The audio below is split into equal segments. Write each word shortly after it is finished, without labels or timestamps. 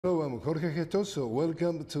Hello, I'm Jorge Gestoso.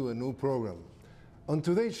 Welcome to a new program. On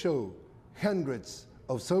today's show, hundreds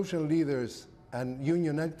of social leaders and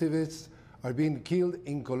union activists are being killed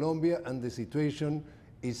in Colombia, and the situation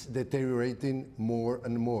is deteriorating more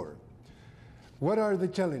and more. What are the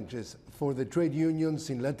challenges for the trade unions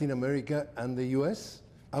in Latin America and the US?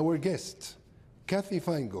 Our guest, Cathy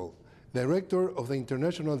Feingold, Director of the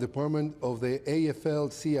International Department of the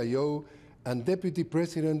AFL-CIO and Deputy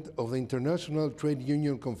President of the International Trade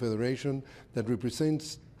Union Confederation that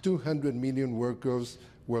represents 200 million workers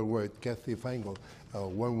worldwide. Cathy Feingold,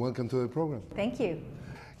 warm welcome to the program. Thank you.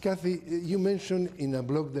 Cathy, you mentioned in a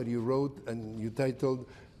blog that you wrote and you titled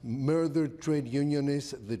 "Murdered Trade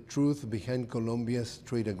Unionists, the Truth Behind Colombia's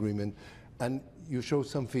Trade Agreement," and you show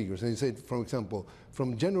some figures. And you said, for example,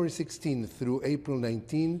 from January 16 through April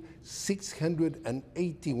 19,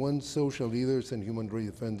 681 social leaders and human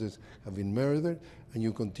rights defenders have been murdered, and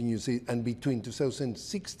you continue to see, and between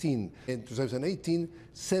 2016 and 2018,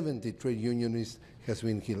 70 trade unionists has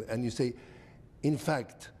been killed. And you say, in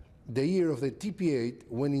fact, the year of the TP8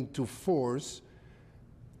 went into force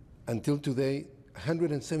until today,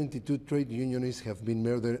 172 trade unionists have been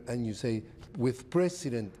murdered, and you say, with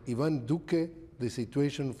President Ivan Duque, the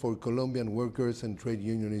situation for Colombian workers and trade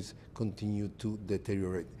unionists continue to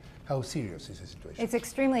deteriorate. How serious is the situation? It's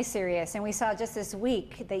extremely serious, and we saw just this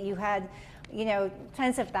week that you had,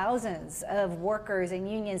 tens of thousands of workers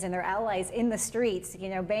and unions and their allies in the streets,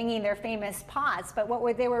 banging their famous pots. But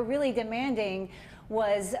what they were really demanding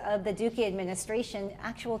was of the Duque administration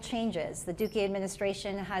actual changes. The Duque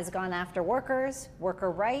administration has gone after workers,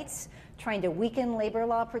 worker rights, trying to weaken labor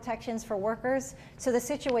law protections for workers. So the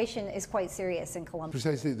situation is quite serious in Colombia.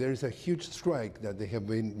 Precisely, there is a huge strike that they have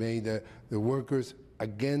been made, the workers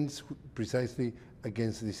precisely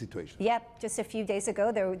against this situation. Yep, just a few days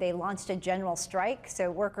ago they launched a general strike,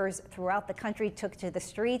 so workers throughout the country took to the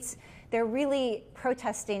streets. They're really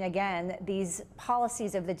protesting again these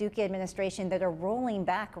policies of the Duque administration that are rolling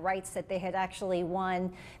back rights that they had actually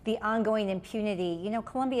won, the ongoing impunity.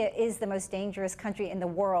 Colombia is the most dangerous country in the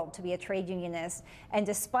world to be a trade unionist, and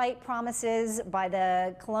despite promises by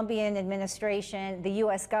the Colombian administration, the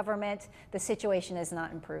US government, the situation is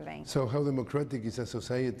not improving. So how democratic is a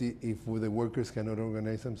society if the workers cannot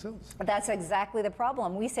organize themselves? That's exactly the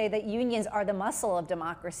problem. We say that unions are the muscle of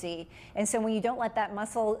democracy, and so when you don't let that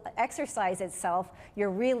muscle exercise itself, you're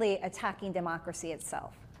really attacking democracy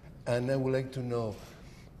itself. And I would like to know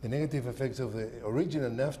the negative effects of the original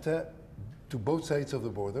NAFTA to both sides of the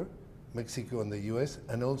border, Mexico and the US,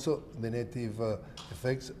 and also the negative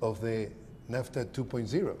effects of the NAFTA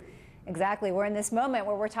 2.0. Exactly. We're in this moment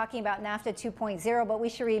where we're talking about NAFTA 2.0, but we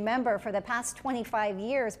should remember for the past 25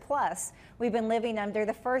 years plus, we've been living under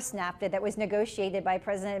the first NAFTA that was negotiated by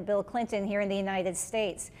President Bill Clinton here in the United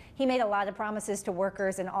States. He made a lot of promises to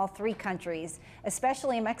workers in all three countries,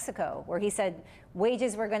 especially in Mexico, where he said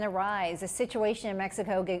wages were going to rise, the situation in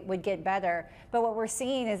Mexico would get better. But what we're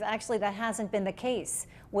seeing is actually that hasn't been the case.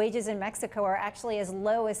 Wages in Mexico are actually as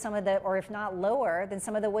low as some of the, or if not lower than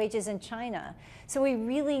some of the wages in China. So we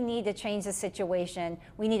really need to change the situation.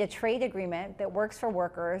 We need a trade agreement that works for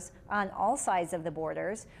workers on all sides of the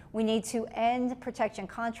borders. We need to end protection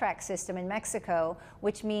contract system in Mexico,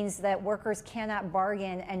 which means that workers cannot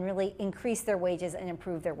bargain and really increase their wages and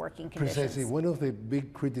improve their working conditions. Precisely. One of the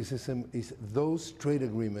big criticisms is those trade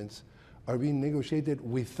agreements are being negotiated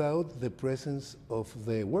without the presence of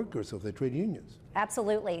the workers, of the trade unions.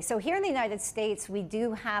 Absolutely. So here in the United States, we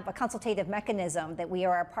do have a consultative mechanism that we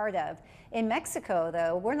are a part of. In Mexico,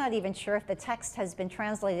 though, we're not even sure if the text has been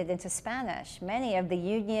translated into Spanish. Many of the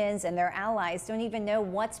unions and their allies don't even know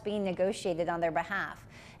what's being negotiated on their behalf.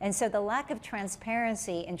 And so the lack of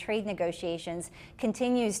transparency in trade negotiations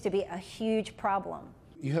continues to be a huge problem.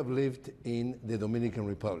 You have lived in the Dominican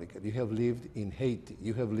Republic, you have lived in Haiti,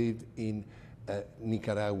 you have lived in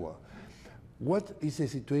Nicaragua. What is the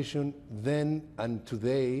situation then and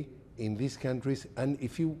today in these countries, and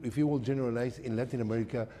if you will generalize in Latin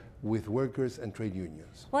America with workers and trade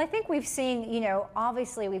unions? Well, I think we've seen,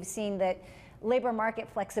 obviously we've seen that labor market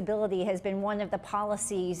flexibility has been one of the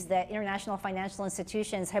policies that international financial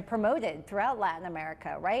institutions have promoted throughout Latin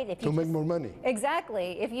America, right? If you to make more money.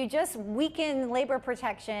 Exactly. If you just weaken labor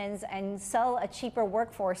protections and sell a cheaper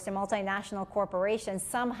workforce to multinational corporations,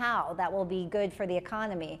 somehow that will be good for the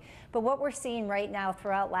economy. But what we're seeing right now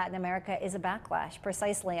throughout Latin America is a backlash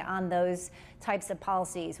precisely on those types of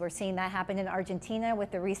policies. We're seeing that happen in Argentina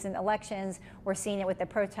with the recent elections. We're seeing it with the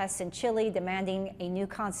protests in Chile demanding a new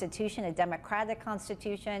constitution, a democratic democratic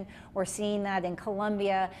constitution. We're seeing that in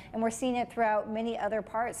Colombia, and we're seeing it throughout many other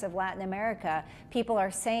parts of Latin America. People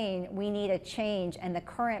are saying we need a change, and the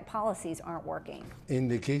current policies aren't working. In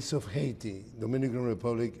the case of Haiti, Dominican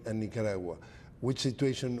Republic, and Nicaragua, which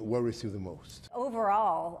situation worries you the most?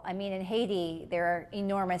 Overall, I mean, in Haiti, there are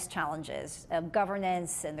enormous challenges of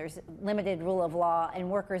governance, and there's limited rule of law, and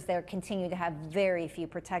workers there continue to have very few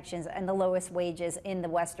protections and the lowest wages in the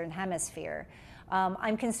Western Hemisphere.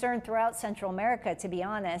 I'm concerned throughout Central America, to be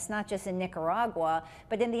honest, not just in Nicaragua,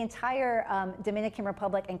 but in the entire Dominican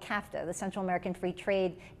Republic and CAFTA, the Central American Free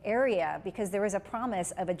Trade Area, because there was a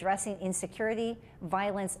promise of addressing insecurity,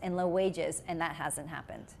 violence, and low wages, and that hasn't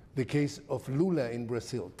happened. The case of Lula in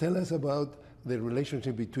Brazil. Tell us about the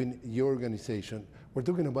relationship between your organization. We're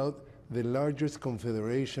talking about the largest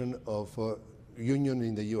confederation of union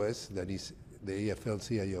in the US, that is the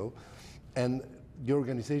AFL-CIO, and your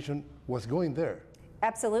organization was going there.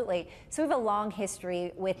 Absolutely. So we have a long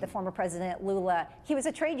history with the former President Lula. He was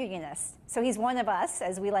a trade unionist, so he's one of us,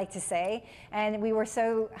 as we like to say. And we were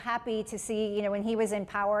so happy to see, you know, when he was in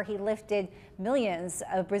power, he lifted millions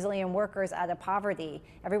of Brazilian workers out of poverty.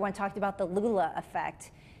 Everyone talked about the Lula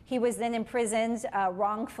effect. He was then imprisoned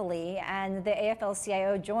wrongfully, and the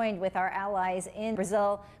AFL-CIO joined with our allies in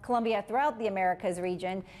Brazil, Colombia, throughout the Americas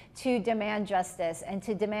region to demand justice and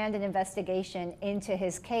to demand an investigation into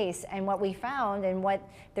his case. And what we found, and what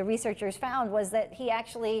the researchers found, was that he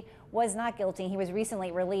actually was not guilty. He was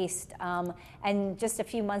recently released, and just a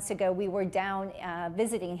few months ago we were down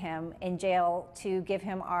visiting him in jail to give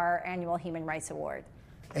him our annual Human Rights Award.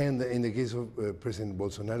 And in the case of President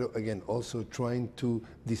Bolsonaro, again, also trying to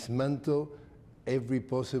dismantle every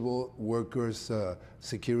possible workers'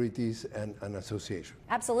 securities and association.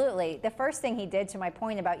 Absolutely. The first thing he did, to my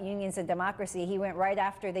point about unions and democracy, he went right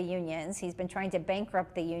after the unions. He's been trying to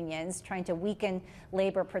bankrupt the unions, trying to weaken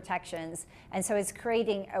labor protections. And so it's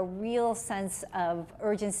creating a real sense of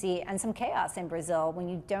urgency and some chaos in Brazil when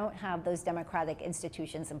you don't have those democratic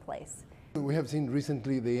institutions in place. We have seen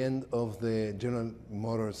recently the end of the General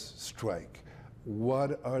Motors strike.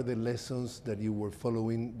 What are the lessons that you were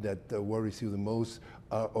following that worries you the most,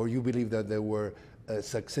 or you believe that there were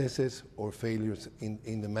successes or failures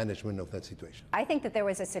in the management of that situation? I think that there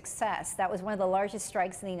was a success. That was one of the largest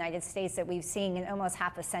strikes in the United States that we've seen in almost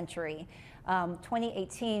half a century.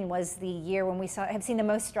 2018 was the year when we have seen the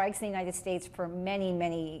most strikes in the United States for many,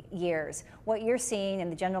 many years. What you're seeing,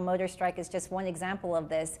 and the General Motors strike is just one example of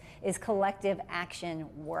this, is collective action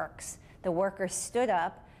works. The workers stood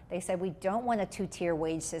up. They said, we don't want a two-tier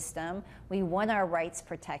wage system. We want our rights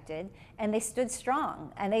protected. And they stood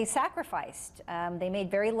strong, and they sacrificed. They made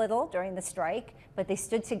very little during the strike, but they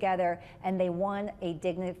stood together, and they won a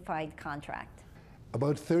dignified contract.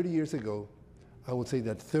 About 30 years ago, I would say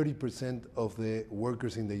that 30% of the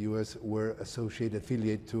workers in the US were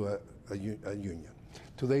affiliated to a union.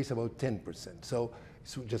 Today it's about 10%, so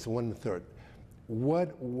it's just 1/3.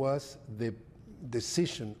 What was the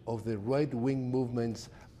decision of the right-wing movements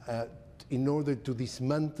in order to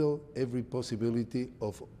dismantle every possibility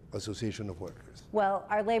of association of workers? Well,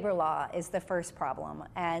 our labor law is the first problem.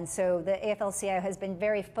 And so the AFL-CIO has been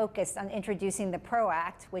very focused on introducing the PRO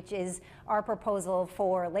Act, which is our proposal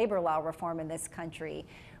for labor law reform in this country.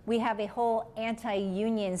 We have a whole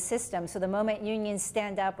anti-union system. So the moment unions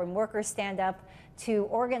stand up and workers stand up to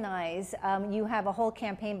organize, you have a whole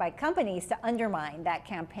campaign by companies to undermine that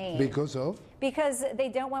campaign. Because of? Because they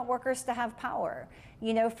don't want workers to have power.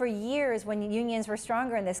 You know, for years when unions were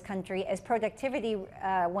stronger in this country, as productivity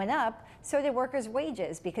went up, so did workers'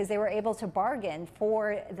 wages, because they were able to bargain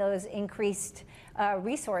for those increased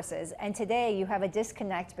resources. And today you have a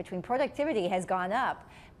disconnect between productivity has gone up,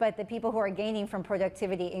 but the people who are gaining from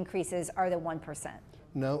productivity increases are the 1%.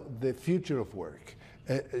 Now, the future of work.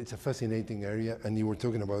 It's a fascinating area, and you were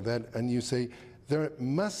talking about that, and you say there are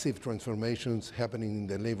massive transformations happening in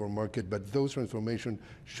the labor market, but those transformations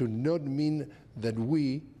should not mean that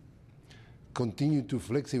we continue to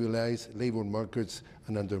flexibilize labor markets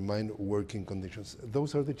and undermine working conditions.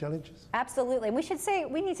 Those are the challenges? Absolutely. And we should say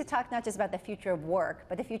we need to talk not just about the future of work,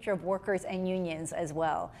 but the future of workers and unions as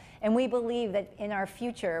well. And we believe that in our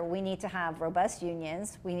future, we need to have robust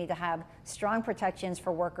unions. We need to have strong protections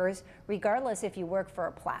for workers, regardless if you work for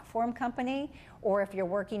a platform company or if you're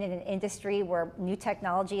working in an industry where new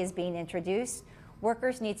technology is being introduced.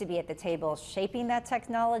 Workers need to be at the table shaping that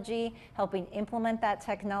technology, helping implement that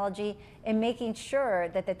technology, and making sure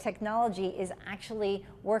that the technology is actually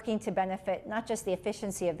working to benefit not just the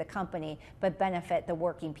efficiency of the company, but benefit the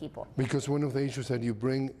working people. Because one of the issues that you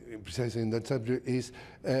bring precisely in that subject is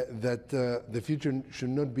that the future should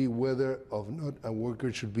not be whether or not a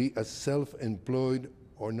worker should be a self-employed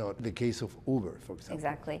or not. The case of Uber, for example.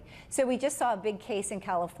 Exactly. So we just saw a big case in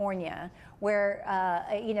California where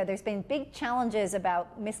there's been big challenges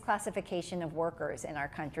about misclassification of workers in our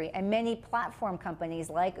country, and many platform companies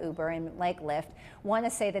like Uber and like Lyft want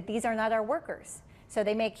to say that these are not our workers. So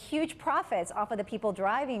they make huge profits off of the people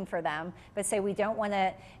driving for them, but say we don't want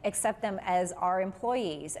to accept them as our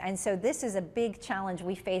employees. And so this is a big challenge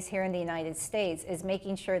we face here in the United States, is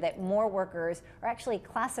making sure that more workers are actually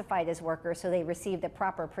classified as workers so they receive the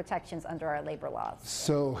proper protections under our labor laws.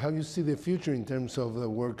 So how you see the future in terms of the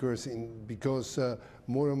workers, because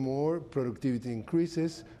more and more productivity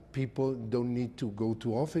increases, people don't need to go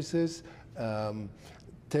to offices,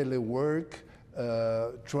 telework,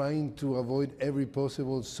 trying to avoid every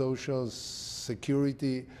possible social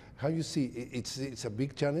security. How you see it's a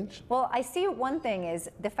big challenge? Well, I see one thing is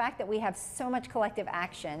the fact that we have so much collective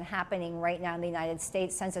action happening right now in the United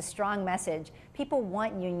States sends a strong message. People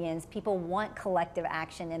want unions, people want collective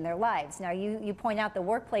action in their lives. Now you point out the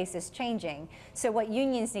workplace is changing, so what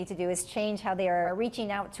unions need to do is change how they are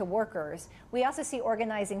reaching out to workers. We also see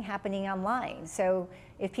organizing happening online. So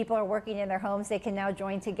if people are working in their homes, they can now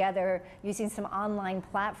join together using some online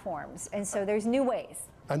platforms. And so there's new ways.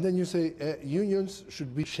 And then you say unions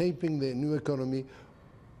should be shaping the new economy.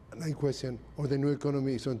 And I question, or the new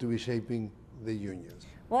economy is going to be shaping the unions?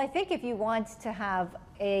 Well, I think if you want to have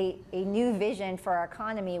a new vision for our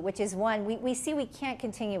economy, which is one, we see we can't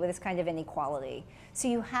continue with this kind of inequality. So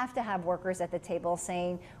you have to have workers at the table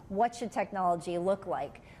saying, what should technology look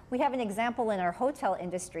like? We have an example in our hotel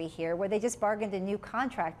industry here where they just bargained a new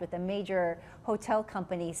contract with a major hotel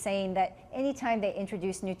company saying that anytime they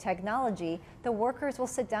introduce new technology, the workers will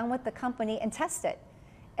sit down with the company and test it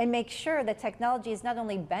and make sure that technology is not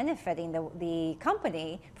only benefiting the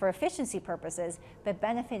company for efficiency purposes, but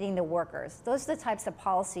benefiting the workers. Those are the types of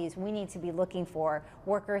policies we need to be looking for,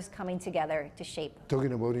 workers coming together to shape.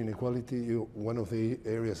 Talking about inequality, one of the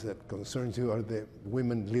areas that concerns you are the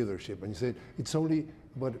women leadership. And you said it's only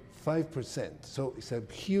about 5%. So it's a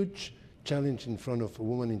huge challenge in front of a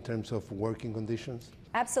woman in terms of working conditions?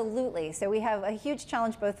 Absolutely. So we have a huge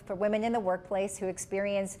challenge both for women in the workplace who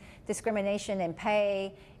experience discrimination in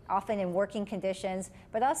pay, often in working conditions,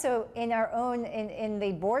 but also in our own, in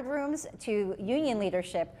the boardrooms to union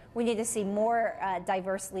leadership. We need to see more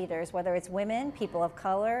diverse leaders, whether it's women, people of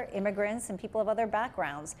color, immigrants, and people of other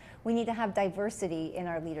backgrounds. We need to have diversity in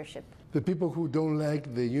our leadership. The people who don't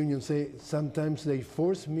like the union say sometimes they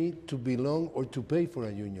force me to belong or to pay for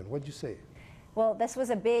a union. What do you say? Well, this was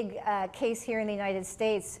a big case here in the United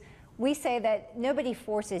States. We say that nobody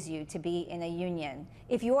forces you to be in a union.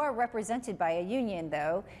 If you are represented by a union,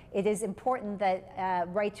 though, it is important that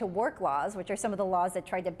right-to-work laws, which are some of the laws that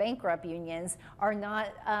tried to bankrupt unions, are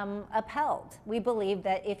not upheld. We believe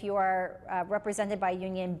that if you are represented by a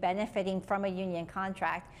union benefiting from a union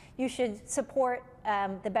contract, you should support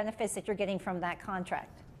the benefits that you're getting from that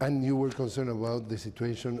contract. And you were concerned about the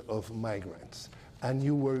situation of migrants. And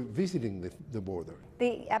you were visiting the border.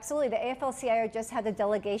 Absolutely. The AFL-CIO just had a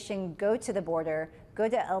delegation go to the border, go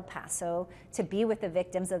to El Paso, to be with the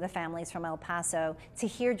victims of the families from El Paso, to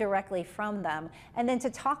hear directly from them, and then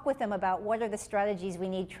to talk with them about what are the strategies we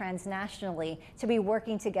need transnationally to be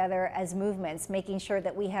working together as movements, making sure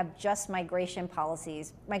that we have just migration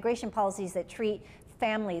policies that treat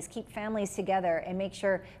families, keep families together, and make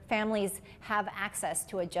sure families have access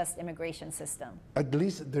to a just immigration system. At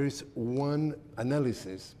least there is one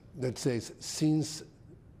analysis that says since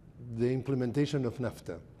the implementation of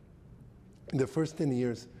NAFTA, in the first 10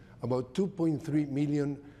 years, about 2.3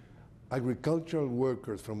 million agricultural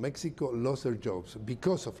workers from Mexico lost their jobs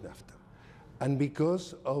because of NAFTA. And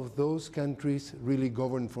because of those countries really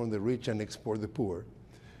govern from the rich and export the poor,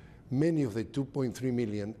 many of the 2.3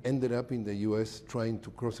 million ended up in the US trying to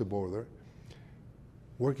cross a border,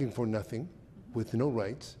 working for nothing, with no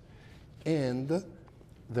rights, and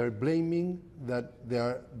they're blaming that they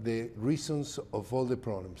are the reasons of all the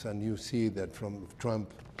problems. And you see that from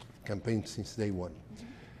Trump campaign since day one.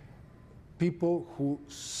 People who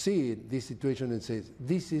see this situation and say,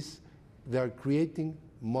 they are creating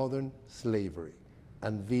modern slavery.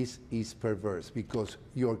 And this is perverse because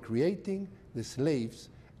you're creating the slaves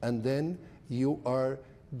and then you are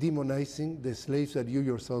demonizing the slaves that you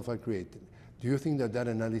yourself are creating. Do you think that that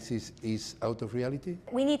analysis is out of reality?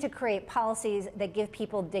 We need to create policies that give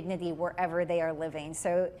people dignity wherever they are living.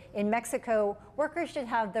 So in Mexico, workers should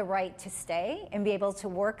have the right to stay and be able to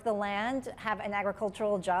work the land, have an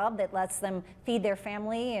agricultural job that lets them feed their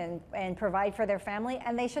family and provide for their family,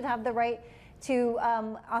 and they should have the right to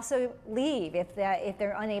also leave if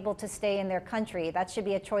they're unable to stay in their country. That should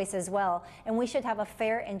be a choice as well. And we should have a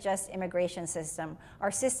fair and just immigration system.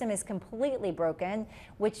 Our system is completely broken,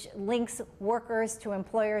 which links workers to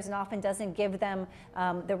employers and often doesn't give them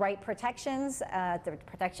the right protections, the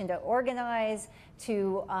protection to organize,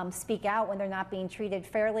 to speak out when they're not being treated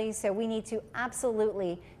fairly. So we need to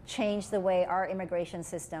absolutely change the way our immigration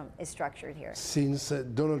system is structured here. Since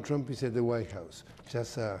Donald Trump is at the White House,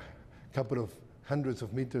 just a couple of hundreds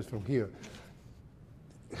of meters from here,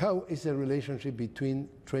 how is the relationship between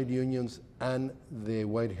trade unions and the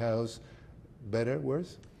White House? Better,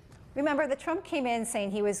 worse? Remember that Trump came in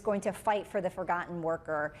saying he was going to fight for the forgotten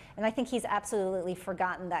worker, and I think he's absolutely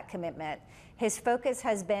forgotten that commitment. His focus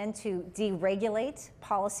has been to deregulate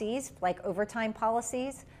policies like overtime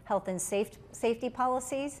policies, health and safety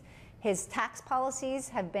policies. His tax policies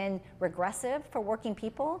have been regressive for working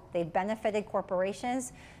people. They've benefited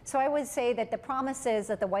corporations. So I would say that the promises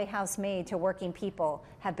that the White House made to working people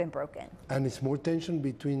have been broken. And is more tension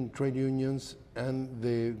between trade unions and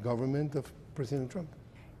the government of President Trump?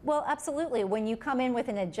 Well, absolutely. When you come in with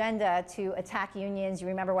an agenda to attack unions, you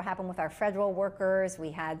remember what happened with our federal workers. We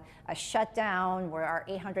had a shutdown where our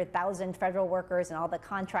 800,000 federal workers and all the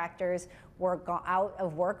contractors were out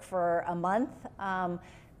of work for a month.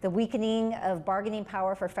 The weakening of bargaining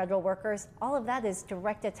power for federal workers, all of that is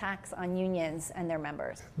direct attacks on unions and their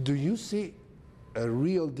members. Do you see a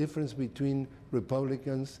real difference between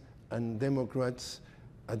Republicans and Democrats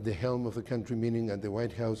at the helm of the country, meaning at the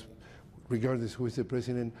White House, regardless who is the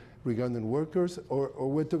president, regarding workers, or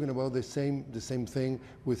we're talking about the same thing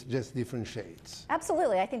with just different shades?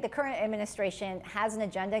 Absolutely. I think the current administration has an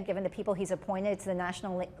agenda, given the people he's appointed to the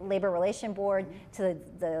National Labor Relations Board, to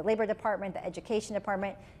the Labor Department, the Education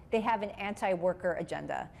Department. They have an anti-worker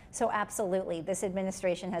agenda. So absolutely, this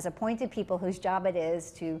administration has appointed people whose job it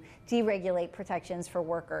is to deregulate protections for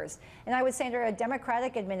workers. And I would say under a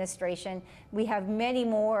Democratic administration, we have many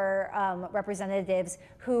more representatives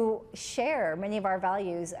who share many of our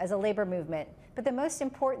values as a labor movement. But the most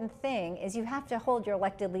important thing is you have to hold your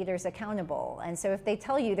elected leaders accountable. And so if they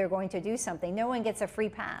tell you they're going to do something, no one gets a free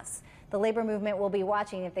pass. The labor movement will be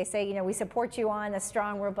watching. If they say, you know, we support you on a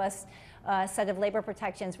strong, robust set of labor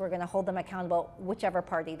protections, we're going to hold them accountable, whichever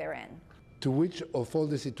party they're in. To which of all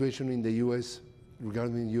the situation in the U.S.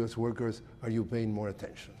 regarding U.S. workers are you paying more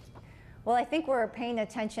attention? Well, I think we're paying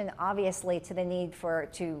attention, obviously, to the need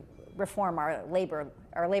to reform our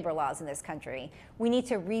labor laws in this country. We need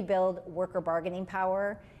to rebuild worker bargaining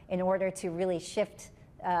power in order to really shift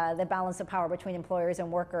the balance of power between employers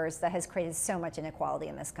and workers that has created so much inequality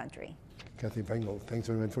in this country. Cathy Feingold, thanks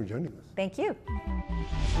very much for joining us. Thank you.